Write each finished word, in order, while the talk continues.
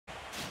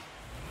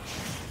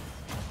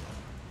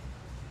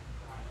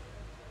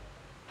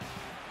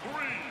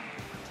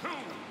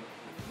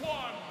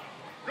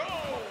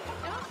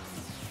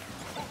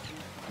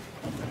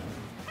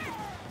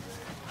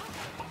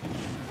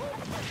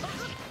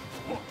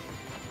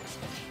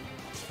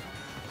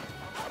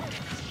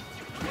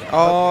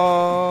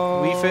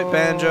Oh, WiiFit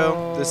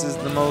Banjo. This is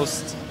the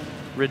most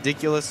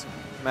ridiculous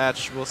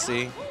match we'll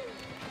see.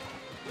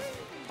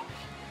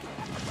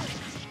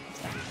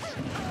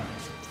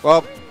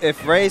 Well,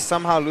 if Ray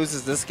somehow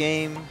loses this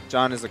game,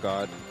 John is a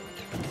god.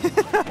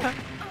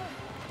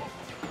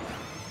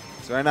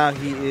 So right now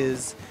he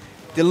is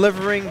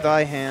delivering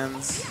thy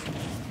hands.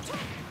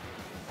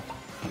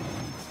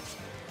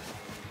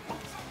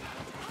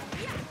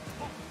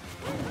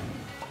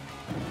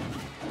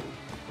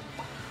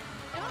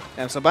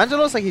 And so Banjo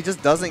looks like he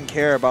just doesn't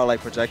care about like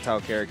projectile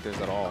characters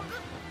at all.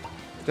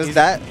 He's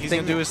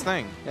gonna do his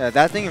thing. Yeah,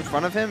 that thing in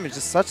front of him is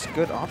just such a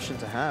good option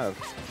to have.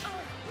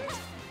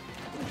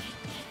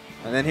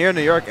 And then here in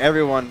New York,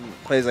 everyone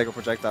plays like a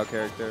projectile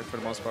character for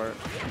the most part.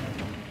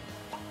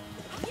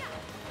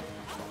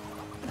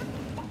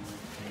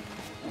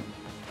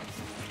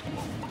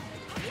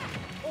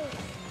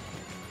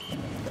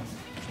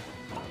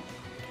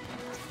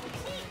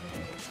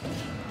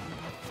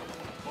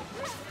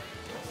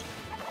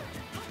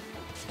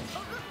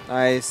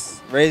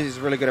 Nice. Ray is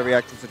really good at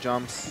reacting to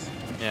jumps.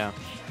 Yeah.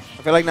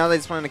 I feel like now that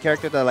he's playing a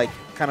character that like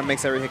kind of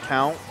makes every hit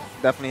count,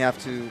 definitely have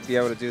to be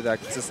able to do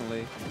that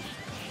consistently.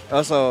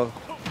 Also,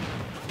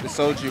 the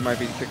Soju might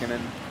be kicking in,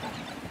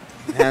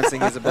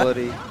 enhancing his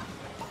ability.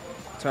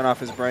 Turn off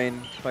his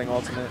brain playing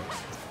ultimate.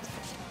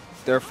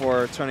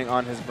 Therefore, turning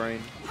on his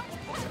brain.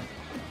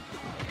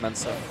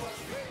 Mensa.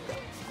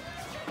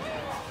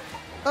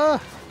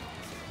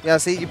 Yeah,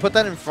 see, you put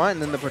that in front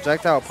and then the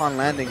projectile upon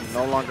landing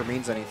no longer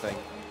means anything.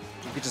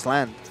 You could just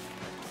land.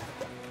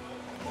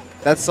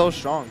 That's so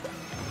strong.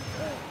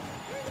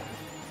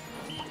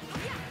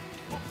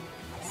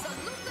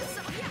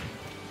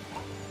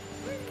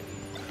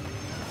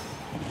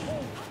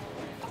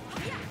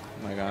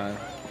 Oh my god.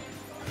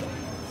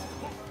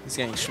 He's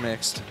getting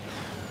schmixed.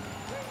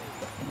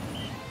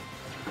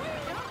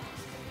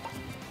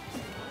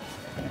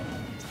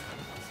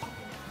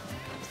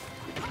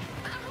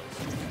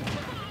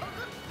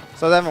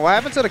 So Devin, what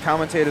happened to the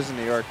commentators in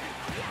New York?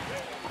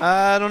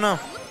 I don't know.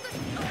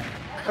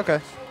 Okay.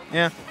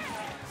 Yeah.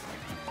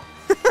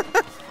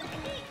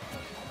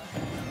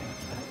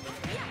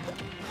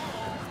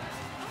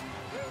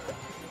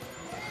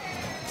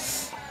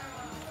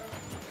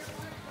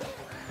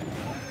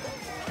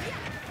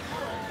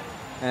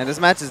 And this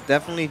match is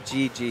definitely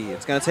GG.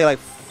 It's going to take like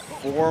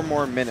 4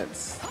 more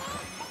minutes.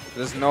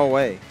 There's no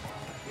way.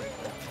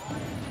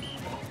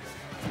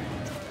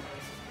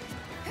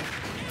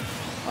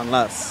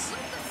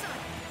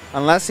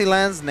 Unless he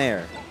lands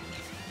Nair.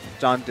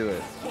 John, do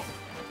it.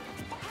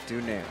 Do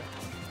Nair.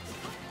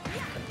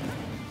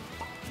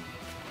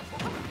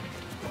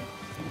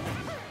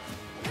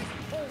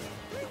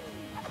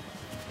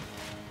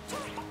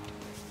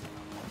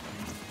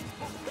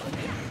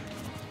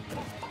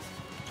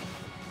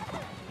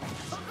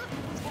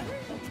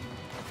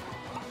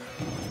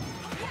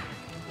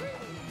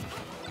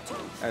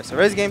 Alright, so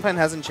Ray's game plan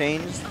hasn't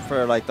changed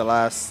for like the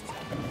last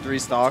 3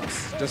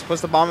 stocks. Just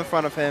puts the bomb in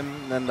front of him,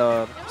 and then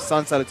the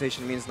sun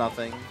salutation means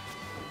nothing.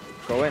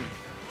 Go in.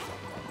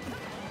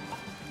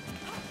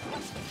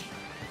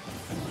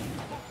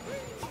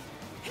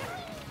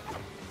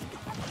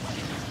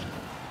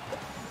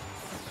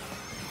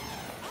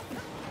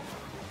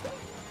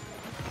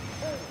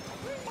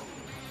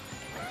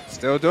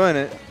 Still doing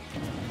it.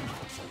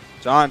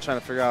 John trying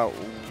to figure out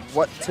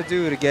what to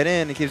do to get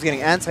in. He keeps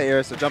getting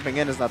anti-air, so jumping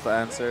in is not the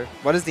answer.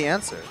 What is the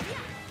answer?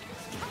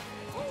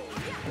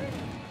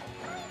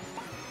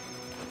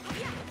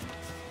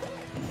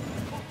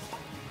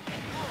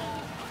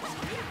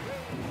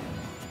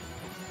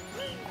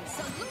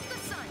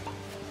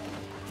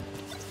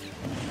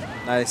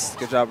 Nice.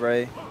 Good job,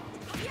 Ray.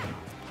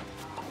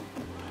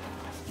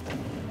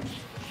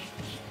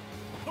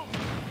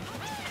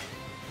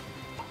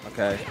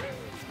 Okay.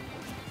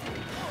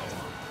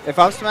 If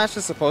up smash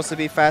is supposed to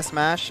be fast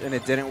smash and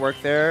it didn't work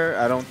there,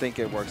 I don't think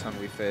it works on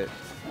WiiFit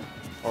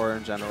or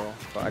in general,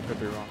 but I could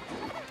be wrong.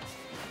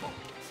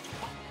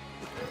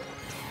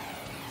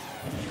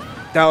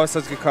 That was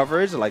such good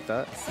coverage. I like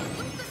that.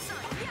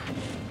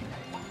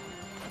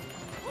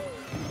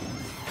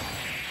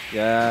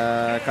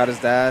 Yeah, caught his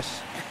dash.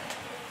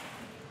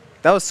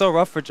 That was so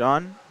rough for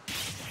John.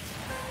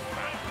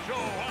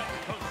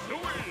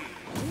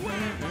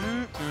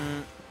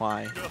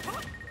 Why?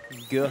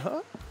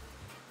 Guh.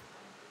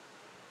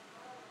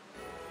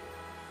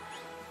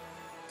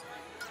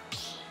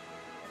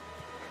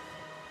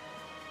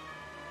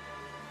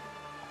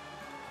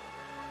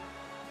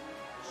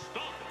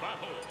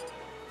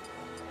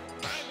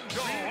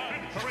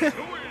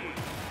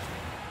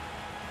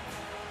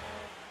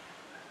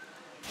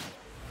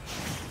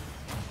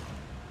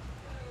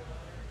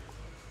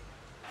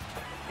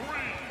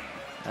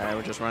 Alright,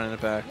 we're just running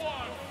it back.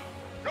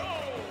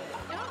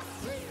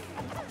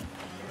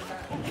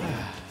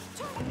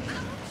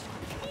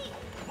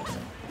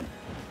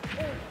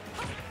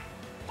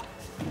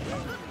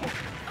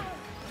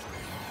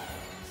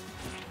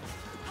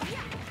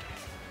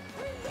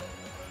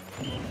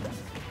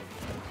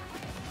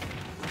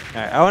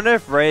 Alright, I wonder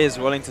if Ray is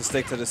willing to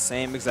stick to the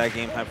same exact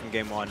game plan from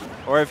game 1.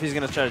 Or if he's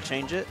going to try to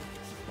change it.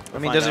 I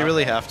mean, does he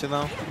really have to,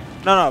 though?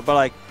 No, but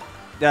like,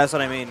 yeah, that's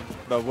what I mean.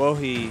 But will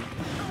he...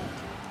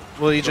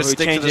 Will he just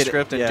stick to the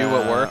script and do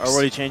what works? Or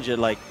will he change it,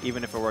 like,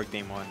 even if it worked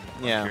game 1?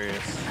 Yeah. I'm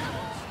curious.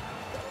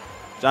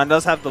 John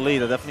does have the lead.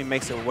 That definitely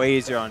makes it way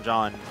easier on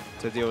John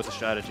to deal with the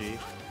strategy.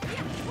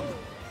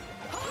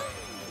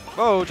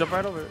 Whoa, jump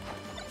right over it.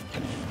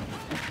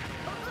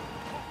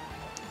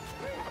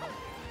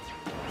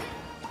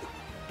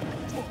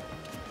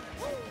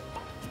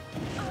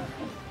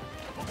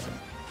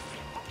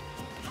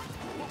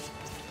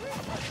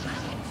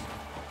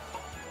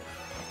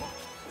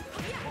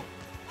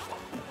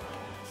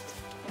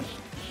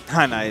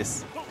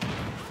 Nice.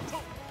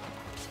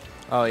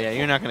 Oh yeah,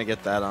 you're not gonna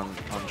get that on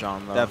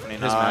John though. Definitely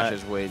His not. match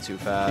is way too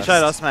fast. He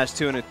tried L.Semis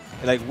too, and it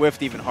like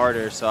whiffed even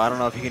harder. So I don't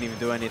know if he can even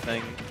do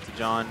anything to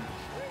John.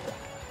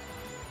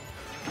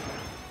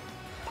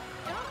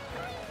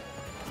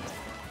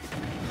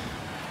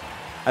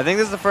 I think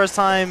this is the first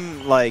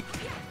time like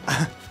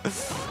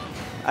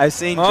I've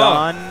seen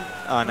John.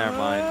 Oh, never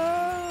mind.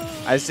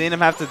 I've seen him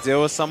have to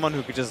deal with someone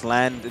who could just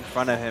land in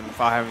front of him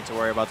without having to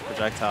worry about the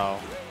projectile.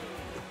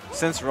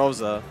 Since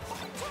Rosa.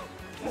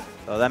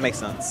 So that makes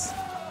sense.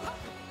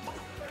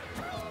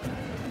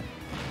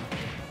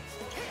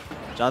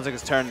 John took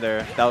his turn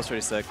there. That was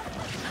pretty sick.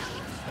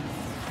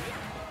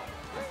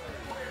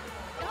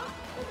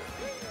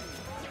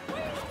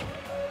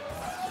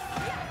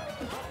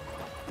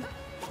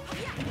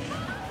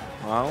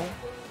 Wow.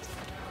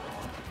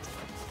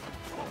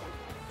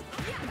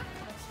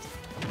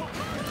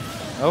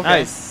 Okay.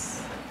 Nice.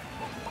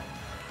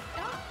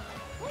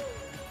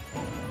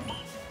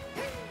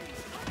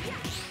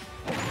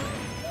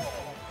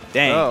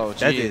 Dang, Oh,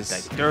 that jeez. is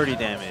like dirty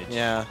damage.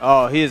 Yeah.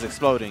 Oh, he is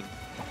exploding.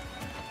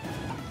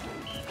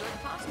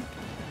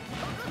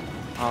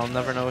 I'll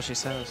never know what she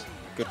says.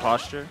 Good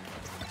posture.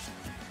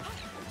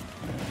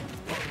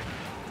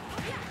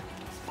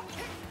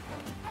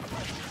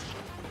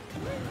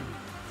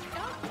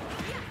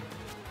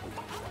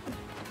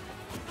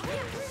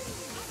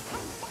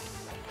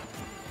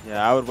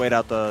 Yeah, I would wait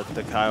out the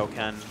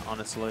Kaioken,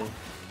 honestly.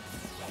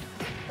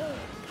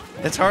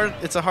 It's hard.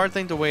 It's a hard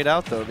thing to wait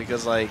out though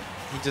because like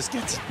he just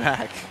gets it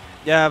back.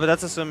 Yeah, but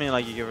that's assuming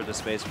like you give her the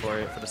space for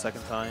it for the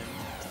second time.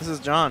 This is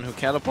John who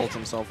catapults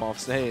himself off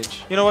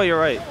stage. You know what? You're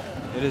right.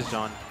 It is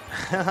John.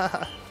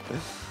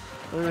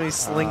 Literally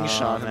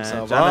slingshot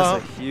himself.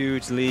 John has a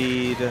huge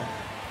lead.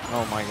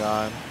 Oh my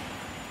god.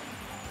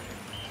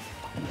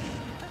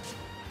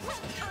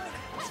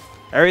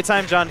 Every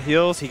time John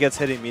heals, he gets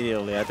hit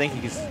immediately. I think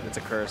it's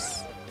a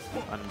curse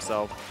on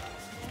himself.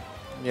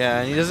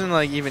 Yeah, and he doesn't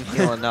like even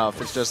heal enough.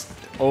 It's just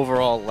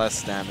overall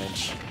less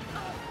damage.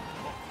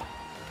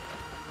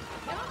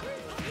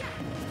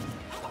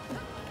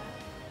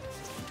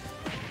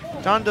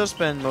 John does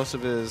spend most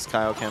of his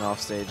Kaioken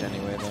off stage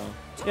anyway, though.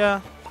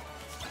 Yeah.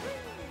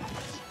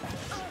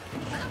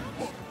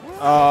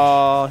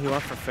 Oh, he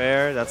went for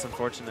fair. That's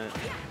unfortunate.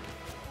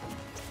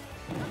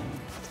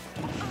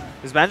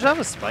 Does Banjo have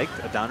a spike?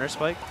 A downer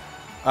spike?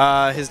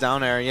 His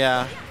down air,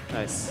 yeah.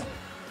 Nice.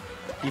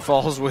 He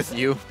falls with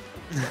you.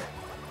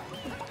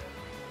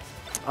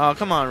 Oh,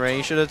 come on, Ray.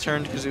 You should have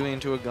turned Kazooie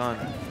into a gun.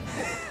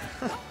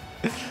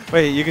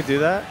 Wait, you could do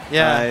that?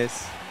 Yeah.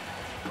 Nice.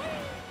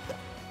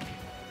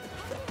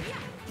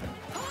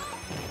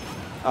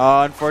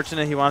 Oh,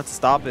 unfortunate. He wanted to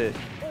stop it.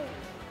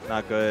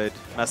 Not good.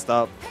 Messed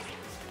up.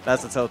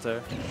 That's a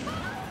tilter.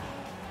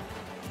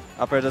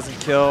 Up air doesn't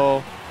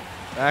kill.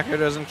 Back air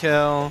doesn't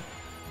kill.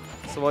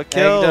 So what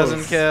kills? Egg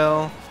doesn't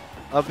kill.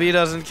 Up B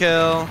doesn't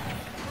kill.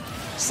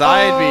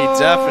 Side B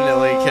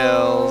definitely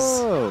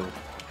kills.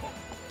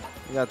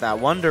 You got that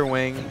Wonder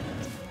Wing.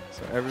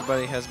 So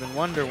everybody has been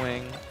Wonder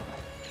Wing.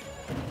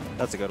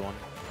 That's a good one.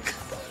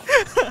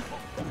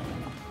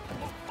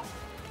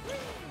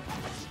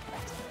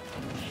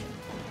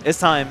 It's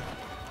time.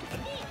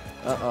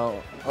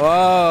 Uh-oh.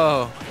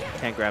 Oh.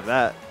 Can't grab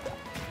that.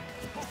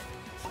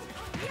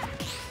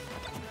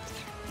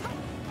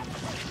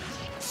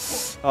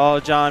 Oh,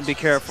 John, be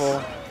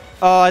careful.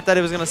 Oh, I thought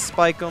he was going to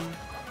spike him.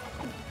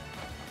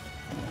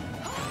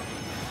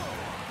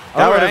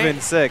 That would have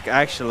been sick,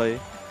 actually.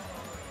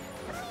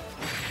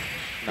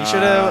 He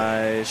should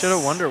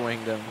have Wonder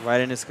Winged him.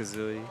 Right in his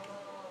Kazooie.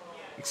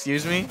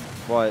 Excuse me?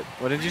 What?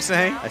 What did you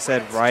say? I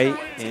said right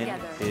in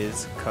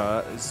his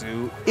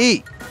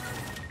Kazooie.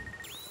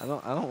 I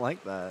don't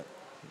like that.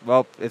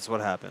 Well, it's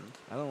what happened.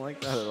 I don't like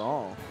that at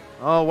all.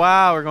 Oh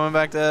wow, we're going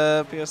back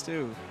to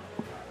PS2.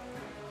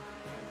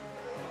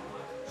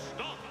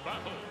 Stop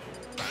battle.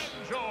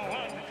 Banjo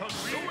and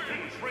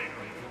Kazooie training.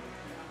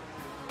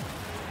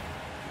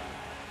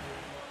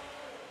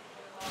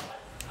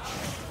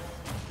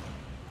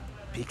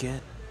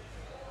 Begin.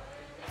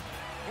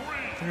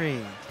 3,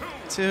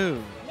 2,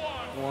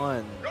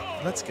 1.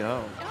 Let's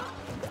go.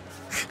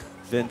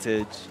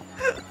 Vintage.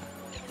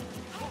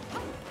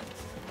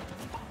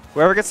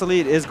 Whoever gets the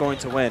lead is going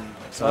to win.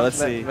 So let's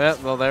see.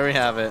 Well, there we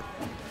have it.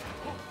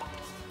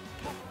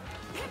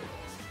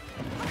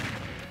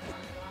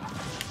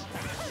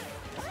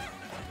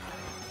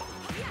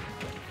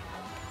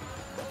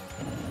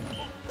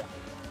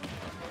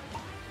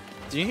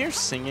 Do you hear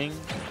singing?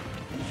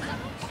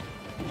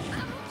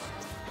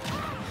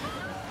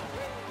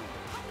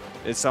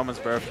 It's someone's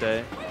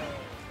birthday.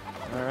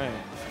 All right.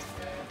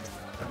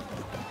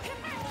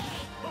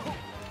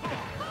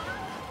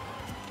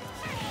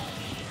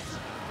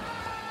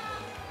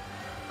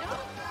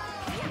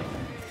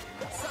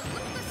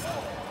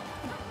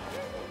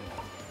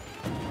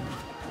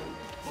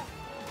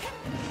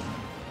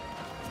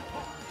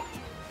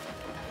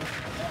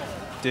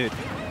 Dude.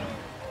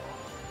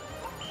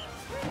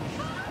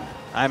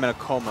 I'm in a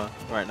coma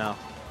right now.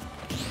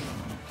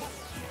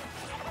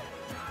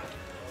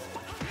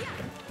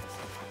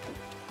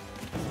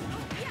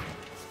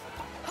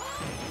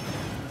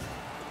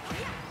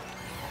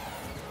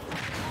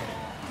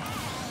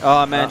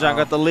 Oh man, John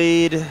got the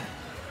lead.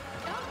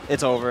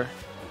 It's over.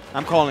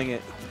 I'm calling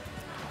it.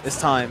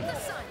 It's time.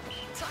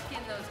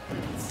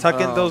 Tuck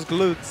in those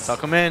glutes.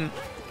 Tuck them in.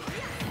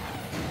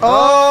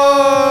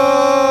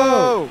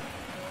 Oh!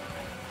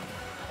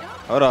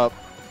 Hold up.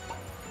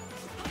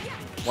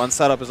 One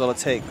setup is all it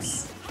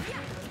takes.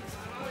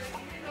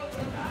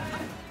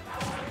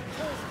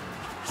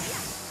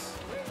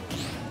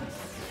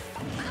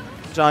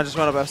 John, just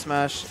run up F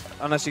smash.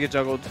 Unless you get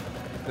juggled,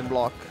 then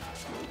block.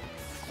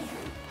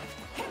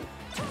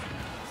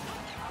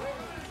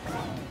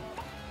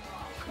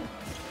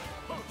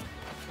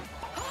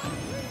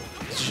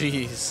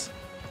 Jeez.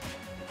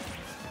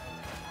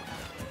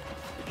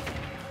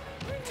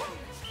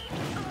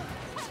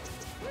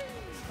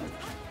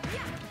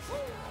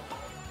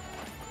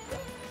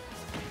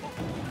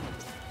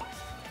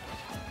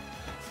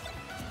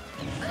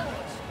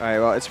 All right,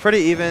 well, it's pretty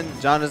even.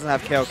 John doesn't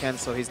have Kaioken,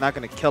 so he's not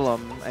going to kill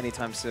him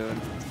anytime soon.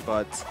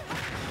 But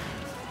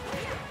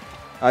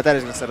I thought he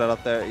was going to set it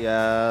up there.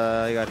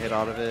 Yeah, he got hit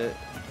out of it.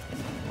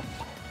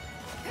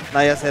 Now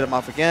he has to hit him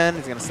off again.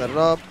 He's going to set it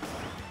up.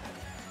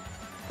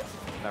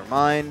 Never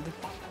mind.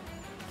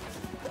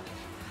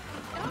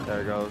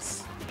 There it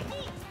goes.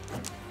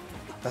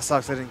 That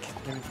sucks. I didn't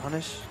get me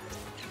punish.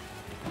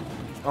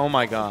 Oh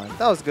my god.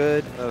 That was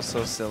good. That was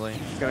so silly.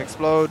 It's going to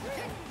explode.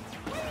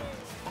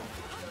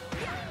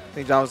 I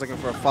think John was looking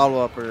for a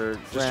follow-up or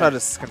just try to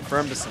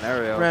confirm the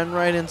scenario. Ran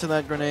right into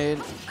that grenade.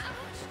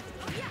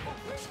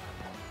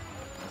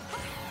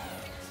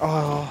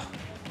 Oh,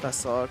 that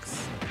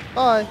sucks.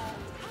 Bye.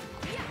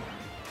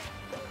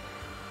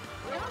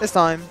 It's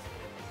time.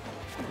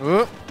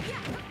 Whoop.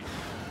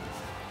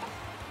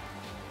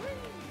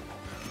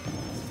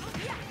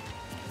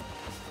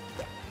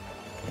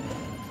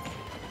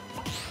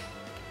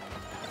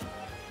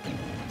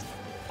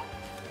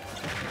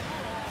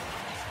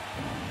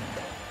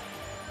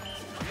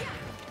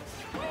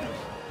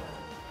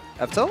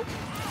 Up tilt?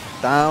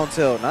 Down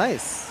tilt.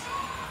 Nice.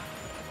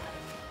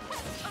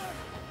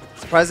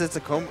 Surprised it's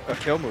a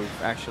kill move,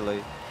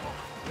 actually.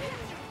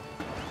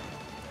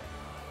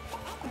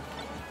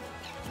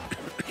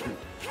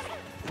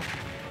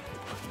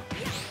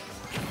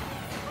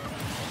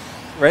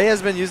 Ray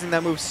has been using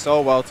that move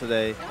so well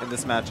today in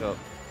this matchup.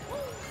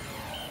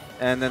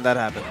 And then that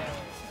happened.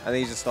 I think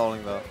he's just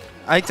stalling, though.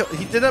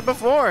 He did that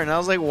before, and I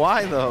was like,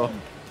 why, though?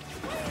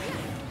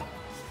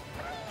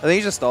 I think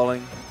he's just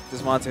stalling.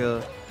 Just want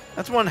to...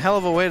 That's one hell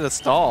of a way to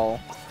stall.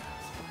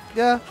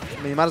 Yeah. I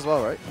mean, you might as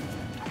well, right?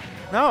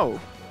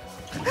 No.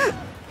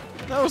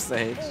 No,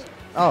 Sage.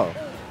 Oh.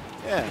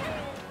 Yeah.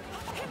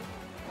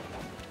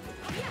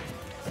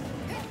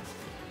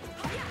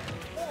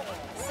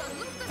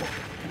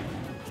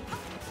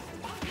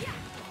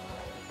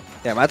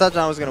 Damn, I thought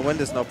John was going to win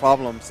this no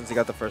problem since he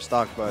got the first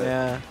stock, but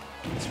Yeah.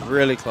 it's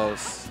really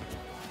close.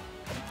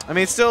 I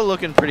mean, it's still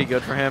looking pretty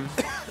good for him.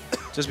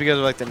 Just because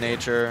of like the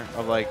nature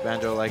of like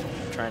Banjo like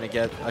trying to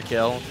get a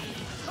kill.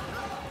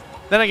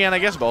 Then again, I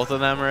guess both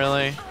of them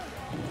really.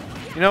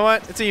 You know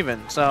what? It's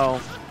even. So,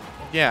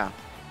 yeah.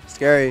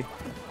 Scary.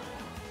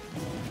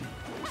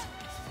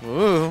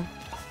 Ooh.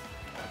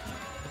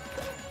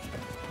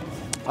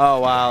 Oh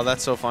wow,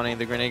 that's so funny.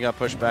 The grenade got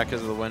pushed back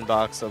because of the wind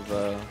box of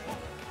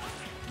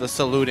the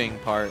saluting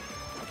part.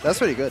 That's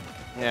pretty good.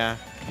 Yeah.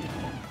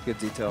 Good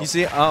detail. You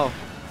see? Oh.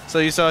 So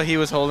you saw he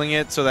was holding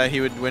it so that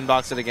he would wind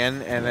box it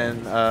again, and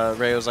then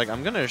Ray was like,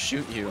 "I'm gonna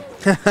shoot you."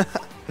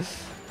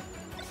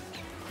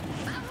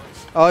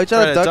 Oh, he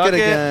tried to Try duck it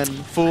again.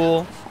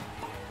 Fool.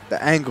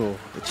 The angle,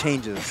 it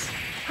changes.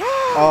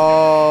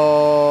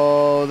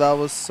 Oh, that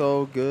was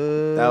so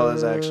good. That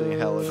was actually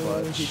hella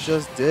clutch. He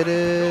just did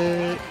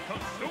it.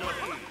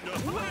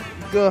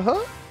 Good,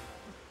 huh?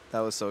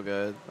 That was so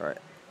good. All right,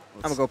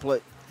 I'm gonna go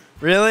play.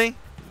 Really?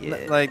 Yeah.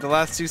 Like the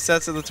last two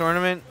sets of the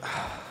tournament?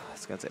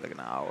 It's gonna take like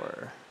an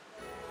hour.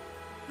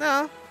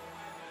 No.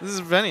 This is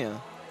Venia.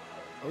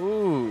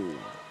 Ooh.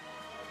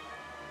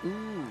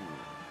 Ooh.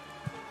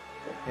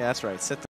 Yeah, that's right. Sit